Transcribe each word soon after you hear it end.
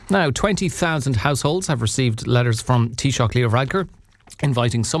Now, 20,000 households have received letters from Taoiseach Leo Varadkar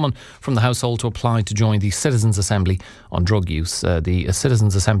inviting someone from the household to apply to join the Citizens' Assembly on Drug Use. The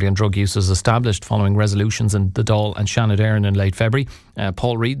Citizens' Assembly on Drug Use was established following resolutions in the Dáil and Shannon in late February.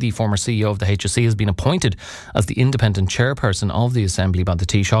 Paul Reid, the former CEO of the HSE, has been appointed as the independent chairperson of the Assembly by the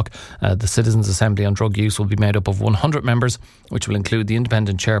Taoiseach. The Citizens' Assembly on Drug Use will be made up of 100 members, which will include the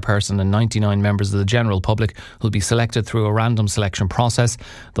independent chairperson and 99 members of the general public who will be selected through a random selection process.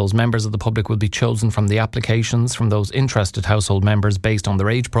 Those members of the public will be chosen from the applications from those interested household members based on their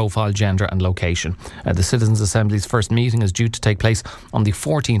age profile, gender and location. The Citizens' Assembly's first meeting is due to take place on the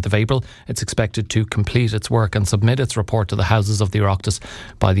 14th of April. It's expected to complete its work and submit its report to the Houses of the Oireachtas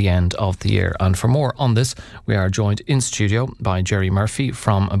by the end of the year. And for more on this, we are joined in studio by Jerry Murphy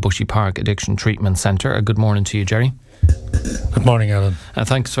from Bushy Park Addiction Treatment Centre. Good morning to you, Jerry. Good morning, Alan.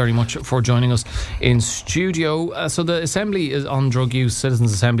 Thanks very much for joining us in studio. So the Assembly is on Drug Use,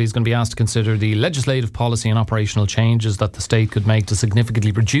 Citizens' Assembly, is going to be asked to consider the legislative policy and operational changes that the state could make to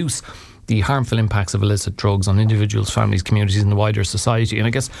significantly reduce the harmful impacts of illicit drugs on individuals, families, communities and the wider society. And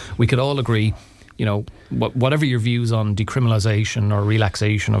I guess we could all agree, you know, whatever your views on decriminalisation or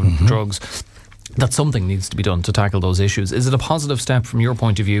relaxation of drugs, that something needs to be done to tackle those issues. Is it a positive step from your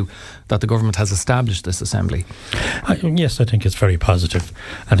point of view that the government has established this Assembly? Yes, I think it's very positive,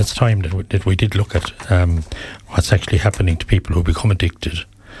 and it's time that we did look at what's actually happening to people who become addicted.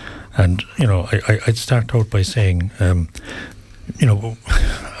 And, you know, I'd start out by saying, you know,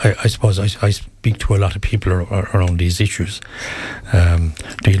 I suppose I speak to a lot of people around these issues,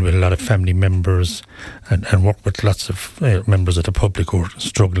 deal with a lot of family members and work with lots of members of the public who are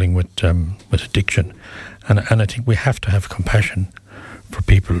struggling with addiction. And I think we have to have compassion for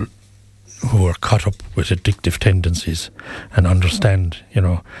people who are caught up with addictive tendencies and understand, you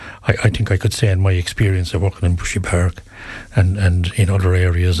know, I think I could say in my experience of working in Bushy Park and in other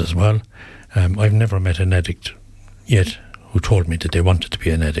areas as well, I've never met an addict yet who told me that they wanted to be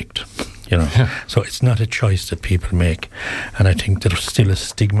an addict, you know. So it's not a choice that people make. And I think there's still a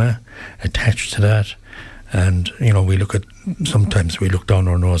stigma attached to that. And, you know, sometimes we look down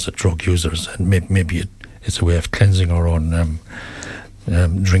our nose at drug users, and maybe it's a way of cleansing our own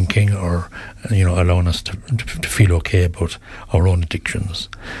drinking, or, you know, allowing us to feel okay about our own addictions.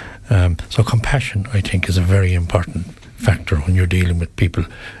 So compassion, I think, is a very important factor when you're dealing with people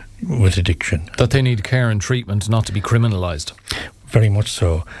with addiction. That they need care and treatment, not to be criminalised. Very much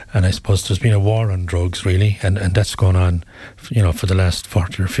so. And I suppose there's been a war on drugs, really, and that's gone on, you know, for the last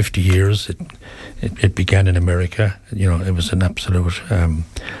 40 or 50 years. It began in America. You know, it was an absolute,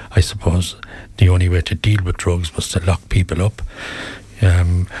 I suppose, the only way to deal with drugs was to lock people up.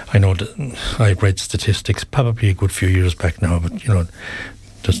 I know that I read statistics probably a good few years back now, but, you know,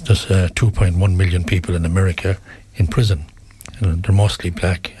 there's 2.1 million people in America in prison. They're mostly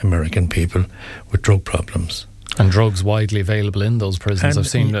black American people with drug problems. And drugs widely available in those prisons. I've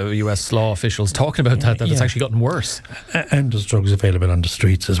seen US law officials talking about that it's actually gotten worse. And there's drugs available on the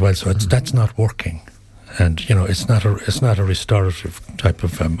streets as well, so that's not working. And, you know, it's not a restorative type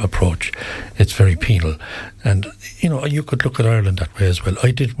of approach. It's very penal. And, you know, you could look at Ireland that way as well. I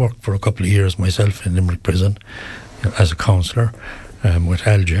did work for a couple of years myself in Limerick Prison, you know, as a counsellor with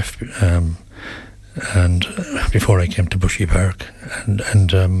Algef, and before I came to Bushy Park,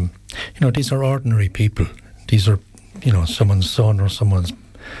 and you know, these are ordinary people. These are, you know, someone's son or someone's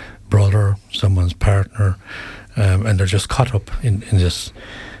brother, someone's partner, and they're just caught up in this,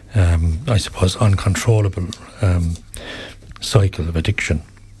 I suppose, uncontrollable cycle of addiction.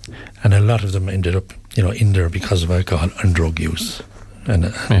 And a lot of them ended up, you know, in there because of alcohol and drug use.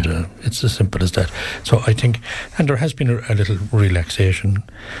 And it's as simple as that. So I think, and there has been a little relaxation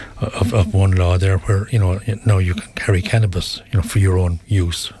of one law there, where, you know, now you can carry cannabis, you know, for your own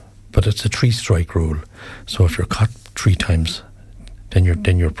use, but it's a 3-strike rule. So if you're caught 3 times, then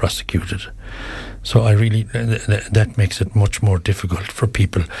you're prosecuted. So I really, that makes it much more difficult for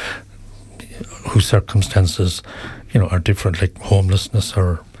people whose circumstances, you know, are different, like homelessness,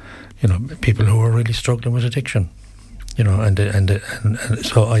 or, you know, people who are really struggling with addiction. You know, and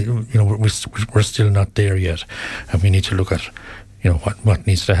so you know, we're still not there yet, and we need to look at, you know, what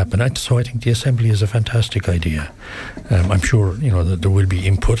needs to happen. So I think the Assembly is a fantastic idea. I'm sure, you know, that there will be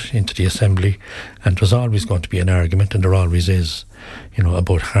input into the Assembly, and there's always going to be an argument, and there always is, you know,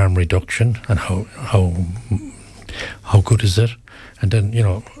 about harm reduction and how good is it. And then, you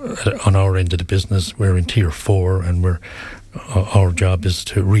know, on our end of the business, we're in Tier 4, and our job is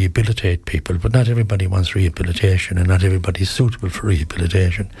to rehabilitate people, but not everybody wants rehabilitation, and not everybody is suitable for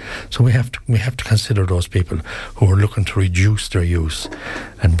rehabilitation. So we have to consider those people who are looking to reduce their use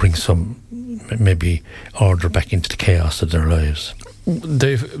and bring some maybe order back into the chaos of their lives.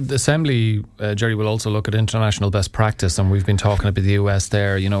 The Assembly, Jerry, will also look at international best practice, and we've been talking about the US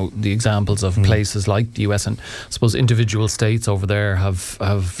there, the examples of places like the US, and I suppose individual states over there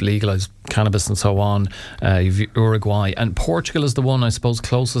have legalised cannabis and so on. You've Uruguay, and Portugal is the one, I suppose,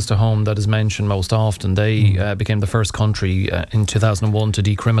 closest to home that is mentioned most often. They became the first country in 2001 to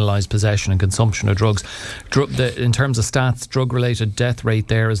decriminalise possession and consumption of drugs. In terms of stats, drug-related death rate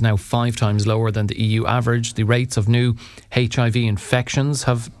there is now 5 times lower than the EU average. The rates of new HIV infections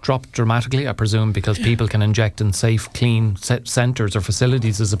have dropped dramatically, I presume, because people can inject in safe, clean centres or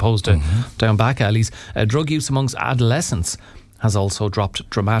facilities as opposed to down back alleys. Drug use amongst adolescents has also dropped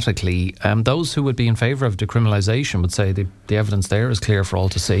dramatically. Those who would be in favour of decriminalisation would say the evidence there is clear for all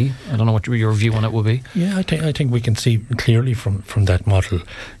to see. I don't know what your view on it will be. Yeah, I think we can see clearly from that model,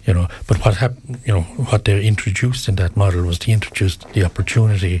 But what happened, what they introduced in that model was they introduced the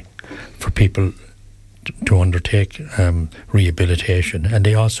opportunity for people to undertake rehabilitation, and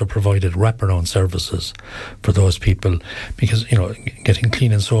they also provided wraparound services for those people, because getting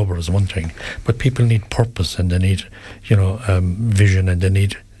clean and sober is one thing, but people need purpose, and they need vision, and they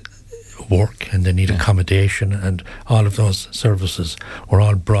need work, and they need accommodation, and all of those services were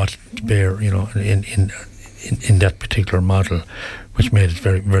all brought to bear in that particular model, which made it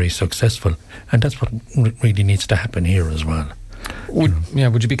very, very successful. And that's what really needs to happen here as well.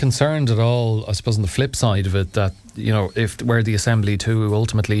 Would you be concerned at all, I suppose, on the flip side of it, that if were the Assembly to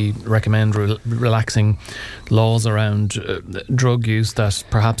ultimately recommend relaxing laws around drug use, that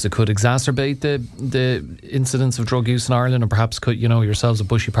perhaps it could exacerbate the incidence of drug use in Ireland, or perhaps could yourselves at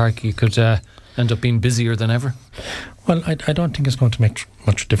Bushy Park, you could end up being busier than ever? Well, I don't think it's going to make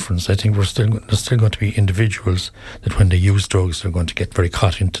much difference. I think there's still going to be individuals that when they use drugs, they're going to get very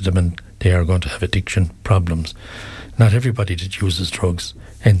caught into them, and they are going to have addiction problems. Not everybody that uses drugs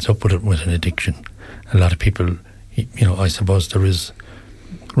ends up with an addiction. A lot of people, I suppose there is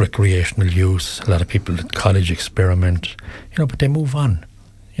recreational use. A lot of people at college experiment, but they move on.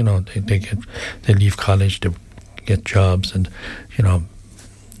 They leave college, they get jobs, and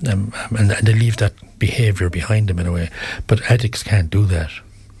and they leave that behaviour behind them in a way. But addicts can't do that.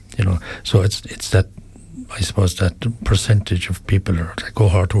 So it's that, I suppose, that percentage of people that go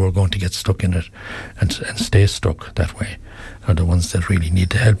hard who are going to get stuck in it and stay stuck that way are the ones that really need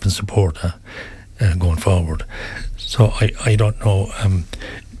the help and support going forward. So I don't know,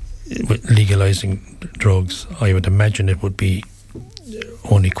 with legalising drugs, I would imagine it would be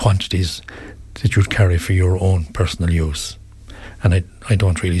only quantities that you'd carry for your own personal use. And I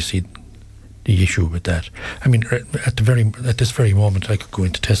don't really see the issue with that. I mean, at this very moment, I could go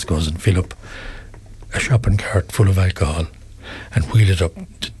into Tesco's and fill up a shopping cart full of alcohol and wheel it up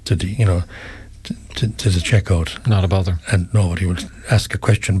to the checkout. Not a bother. And nobody will ask a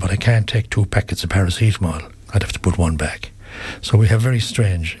question, but I can't take 2 packets of paracetamol. I'd have to put 1 back. So we have very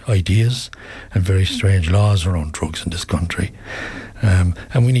strange ideas and very strange laws around drugs in this country. And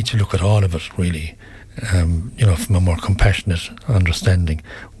we need to look at all of it, really, from a more compassionate understanding.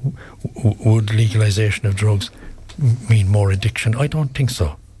 Would legalisation of drugs mean more addiction? I don't think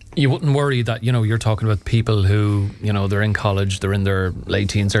so. You wouldn't worry that, you're talking about people who, they're in college, they're in their late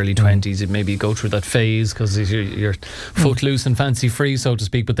teens, early 20s, maybe go through that phase because you're footloose and fancy free, so to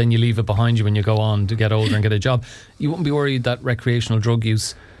speak, but then you leave it behind you when you go on to get older and get a job. You wouldn't be worried that recreational drug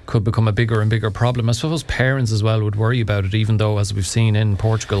use could become a bigger and bigger problem. I suppose parents as well would worry about it, even though, as we've seen in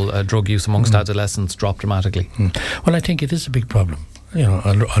Portugal, drug use amongst adolescents dropped dramatically. Well, I think it is a big problem,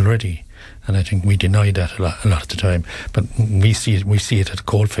 already. And I think we deny that a lot of the time, but we see it at the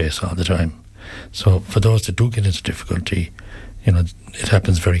coalface all the time. So for those that do get into difficulty, it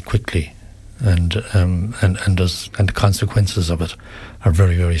happens very quickly, and the consequences of it are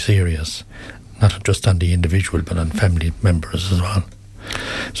very, very serious, not just on the individual but on family members as well.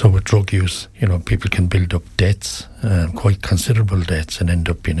 So with drug use, people can build up debts, quite considerable debts, and end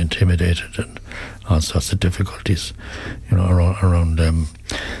up being intimidated and all sorts of difficulties, around them.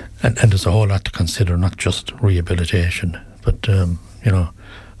 And there's a whole lot to consider, not just rehabilitation, but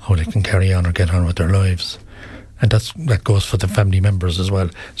how they can carry on or get on with their lives, and that goes for the family members as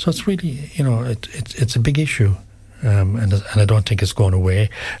well. So it's really, it's a big issue, and I don't think it's going away.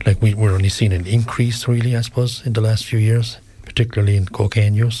 Like we're only seeing an increase, really, I suppose, in the last few years, particularly in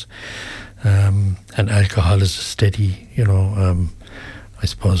cocaine use, and alcohol is a steady, I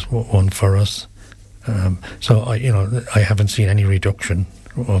suppose, one for us. So I haven't seen any reduction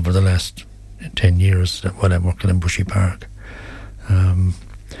over the last 10 years while I'm working in Bushy Park, and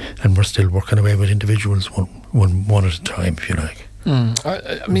we're still working away with individuals one at a time, if you like.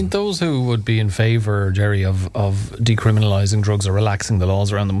 I mean, those who would be in favour, Jerry, of decriminalising drugs or relaxing the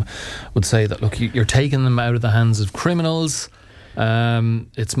laws around them would say that, look, you're taking them out of the hands of criminals.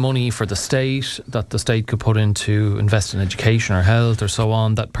 It's money for the state that the state could put into invest in education or health or so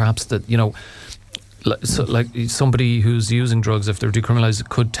on, that perhaps that, like somebody who's using drugs, if they're decriminalised,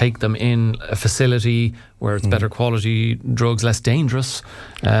 could take them in a facility where it's better quality drugs, less dangerous,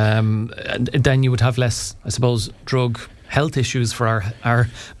 and then you would have less, I suppose, drug health issues for our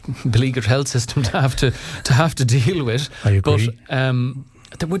beleaguered health system to have to deal with. I agree.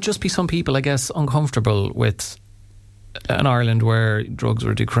 But there would just be some people, I guess, uncomfortable with an Ireland where drugs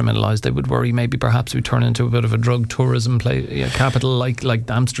were decriminalised. They would worry maybe perhaps we turn into a bit of a drug tourism capital like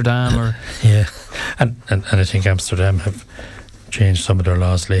Amsterdam or and I think Amsterdam have changed some of their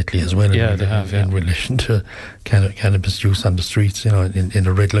laws lately as well. In relation to cannabis use on the streets, in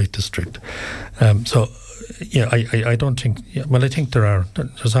the red light district. I don't think. I think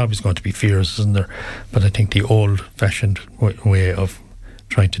there's always going to be fears, isn't there? But I think the old-fashioned way of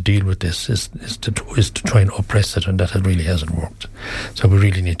trying to deal with this is to try and oppress it, and that it really hasn't worked. So we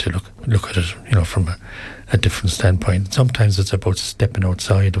really need to look at it, from a different standpoint. Sometimes it's about stepping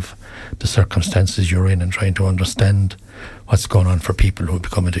outside of the circumstances you're in and trying to understand what's going on for people who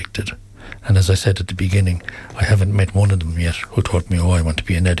become addicted. And as I said at the beginning, I haven't met one of them yet who told me, I want to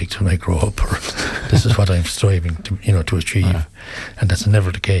be an addict when I grow up, or this is what I'm striving to achieve. And that's never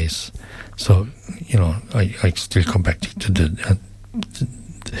the case. So, I still come back to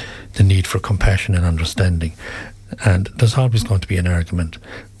the need for compassion and understanding. And there's always going to be an argument.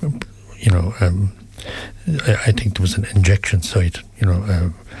 I think there was an injection site,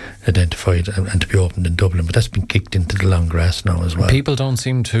 identified and to be opened in Dublin, but that's been kicked into the long grass now as well. People don't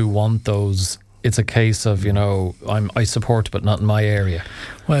seem to want those. It's a case of, I support, but not in my area.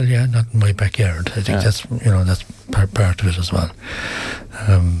 Well, yeah, not in my backyard. I think that's part of it as well.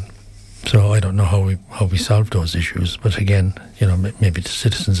 So I don't know how we solve those issues, but again, maybe the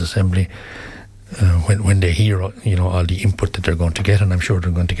Citizens Assembly, when they hear all the input that they're going to get, and I'm sure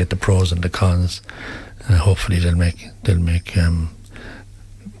they're going to get the pros and the cons, hopefully they'll make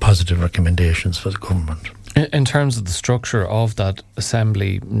positive recommendations for the government. In terms of the structure of that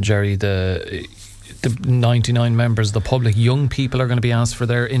assembly, Jerry, the 99 members of the public, young people are going to be asked for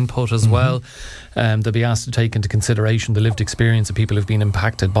their input as well. They'll be asked to take into consideration the lived experience of people who've been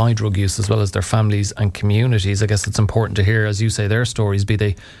impacted by drug use, as well as their families and communities. I guess it's important to hear, as you say, their stories, be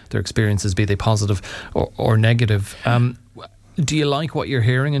they their experiences, be they positive or negative. Do you like what you're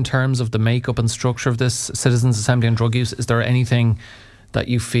hearing in terms of the makeup and structure of this Citizens Assembly on drug use? Is there anything that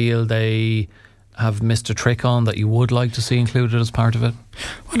you feel they have missed a trick on that you would like to see included as part of it?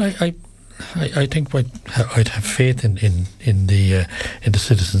 Well, I think I'd have faith in the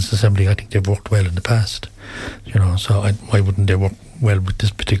Citizens Assembly. I think they've worked well in the past, so why wouldn't they work well with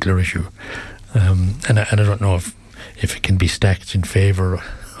this particular issue? And I don't know if it can be stacked in favour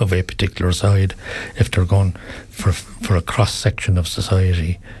of a particular side, if they're going for a cross section of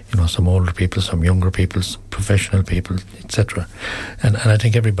society, some older people, some younger people, some professional people, etc. And I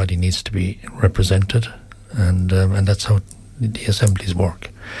think everybody needs to be represented, and that's how the assemblies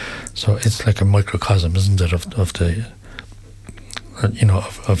work. So it's like a microcosm, isn't it, of the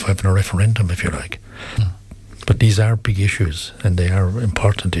of having a referendum, if you like. But these are big issues, and they are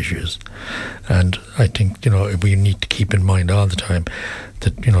important issues. And I think, we need to keep in mind all the time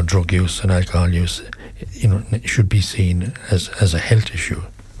that, drug use and alcohol use, should be seen as a health issue,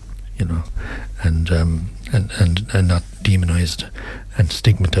 and not demonised and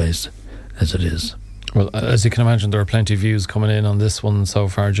stigmatised as it is. Well, as you can imagine, there are plenty of views coming in on this one so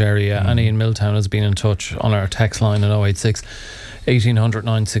far, Jerry. Annie in Milltown has been in touch on our text line at 086 1800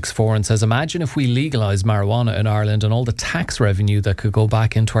 964 and says, imagine if we legalised marijuana in Ireland and all the tax revenue that could go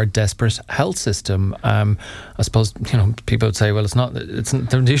back into our desperate health system. I suppose, people would say, well, it's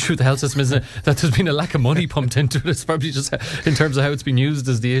the issue with the health system isn't that there's been a lack of money pumped into it. It's probably just in terms of how it's been used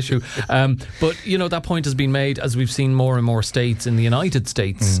is the issue. But, that point has been made as we've seen more and more states in the United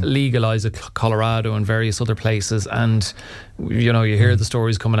States legalise it, Colorado and various other places. And, you hear the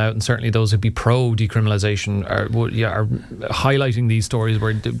stories coming out, and certainly those who'd be pro-decriminalisation are highlighting these stories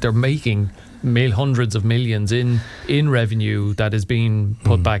where they're making hundreds of millions in revenue that is being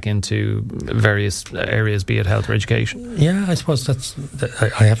put back into various areas, be it health or education. Yeah, I suppose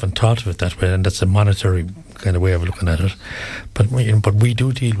I haven't thought of it that way, and that's a monetary kind of way of looking at it. But we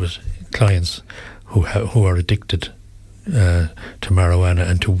do deal with clients who are addicted to marijuana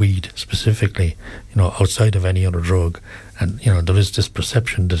and to weed specifically, outside of any other drug. And there is this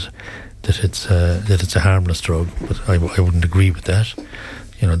perception that it's a harmless drug, but I wouldn't agree with that.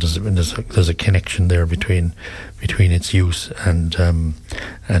 There's a connection there between its use and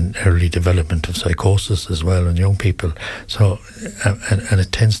early development of psychosis as well in young people. So and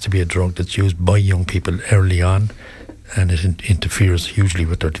it tends to be a drug that's used by young people early on, and it interferes hugely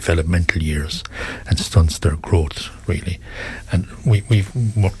with their developmental years and stunts their growth, really. And we've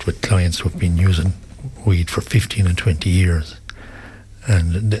worked with clients who have been using weed for 15 and 20 years,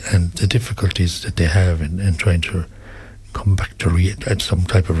 and the difficulties that they have in trying to come back to some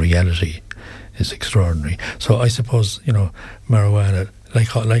type of reality is extraordinary. So I suppose, marijuana,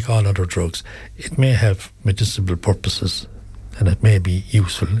 like all other drugs, it may have medicinal purposes, and it may be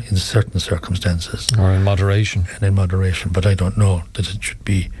useful in certain circumstances. Or in moderation. And in moderation, but I don't know that it should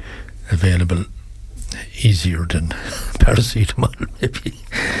be available easier than paracetamol, maybe.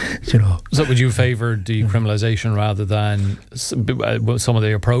 So would you favour decriminalisation rather than some of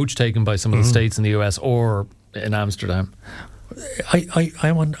the approach taken by some of the states in the US or in Amsterdam?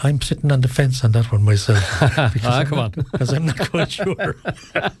 I'm sitting on the fence on that one myself. Because I'm not quite sure.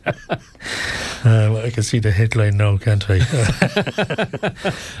 I can see the headline now, can't I?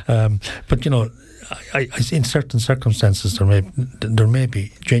 But I in certain circumstances there may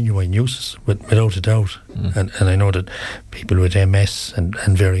be genuine uses, without a doubt. And I know that people with MS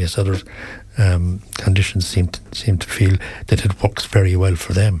and various other conditions seem to feel that it works very well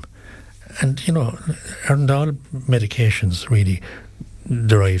for them. And aren't all medications really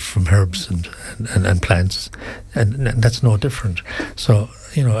derived from herbs and plants, and that's no different. So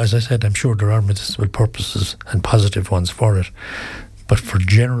as I said, I'm sure there are medicinal purposes and positive ones for it, but for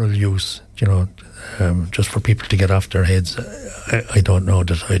general use, just for people to get off their heads, I don't know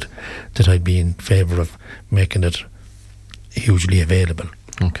that I'd be in favour of making it hugely available.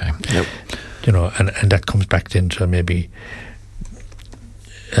 Okay. Yep. And that comes back into maybe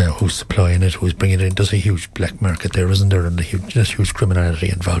who's supplying it, who's bringing it in. There's a huge black market there, isn't there? And there's huge criminality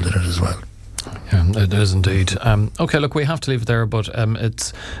involved in it as well. Yeah, it is indeed. Okay, look, we have to leave it there, but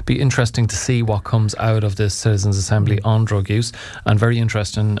it's be interesting to see what comes out of this Citizens' Assembly on drug use, and very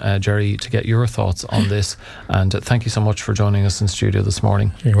interesting, Jerry, to get your thoughts on this. And thank you so much for joining us in studio this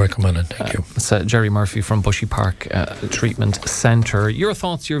morning. You're welcome, Alan. Thank you. It's Jerry Murphy from Bushy Park Treatment Centre. Your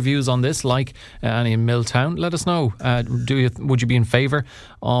thoughts, your views on this, like Annie in Milltown, let us know. Would you be in favour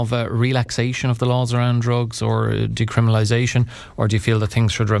of relaxation of the laws around drugs or decriminalisation, or do you feel that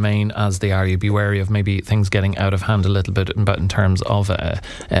things should remain as they are? You'd be wary of maybe things getting out of hand a little bit in terms of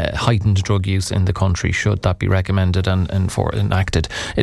heightened drug use in the country. Should that be recommended and enacted?